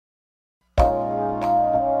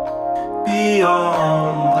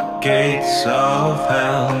Beyond the gates of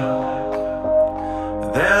hell,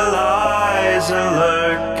 there lies a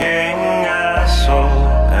lurking asshole,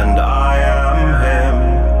 and I am him.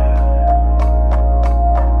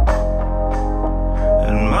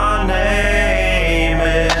 And my name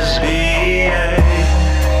is B.A.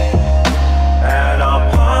 And I'll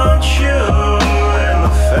punch you in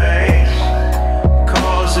the face,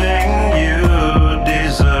 causing you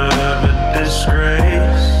deserved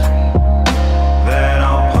disgrace. Then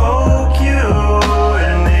I'll poke you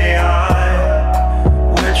in the eye,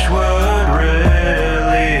 which would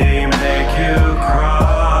really make you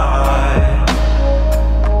cry.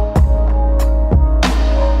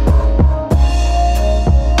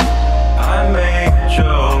 I make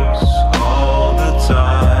jokes all the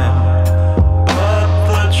time, but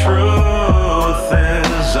the truth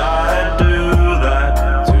is I do that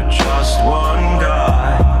to just one guy.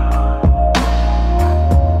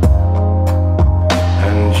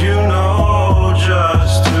 And you know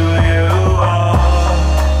just who you are.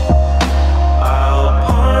 I'll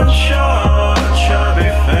punch your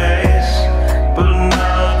chubby face, but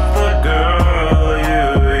not the girl you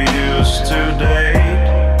used to date.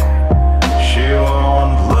 She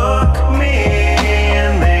won't look me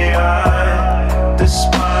in the eye,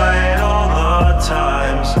 despite all the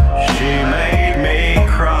times she made me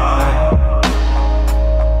cry.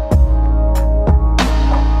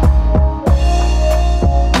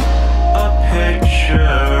 A picture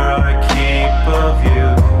I keep of you,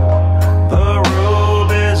 the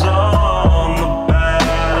rube is on the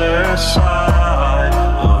better side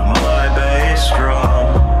of my bass drum.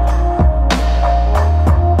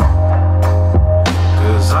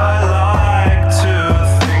 'Cause I like to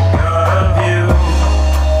think of you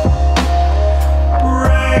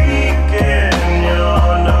breaking your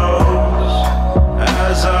nose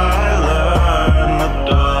as I learn the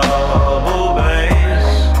double bass.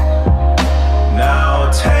 Now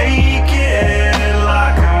take it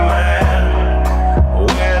like a man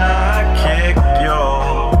when I kick your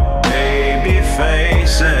baby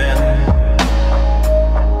face in.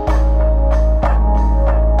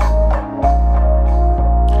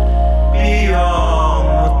 Beyond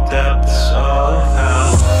the depths of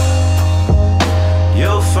hell,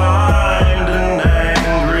 you'll find an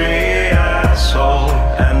angry asshole,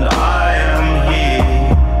 and I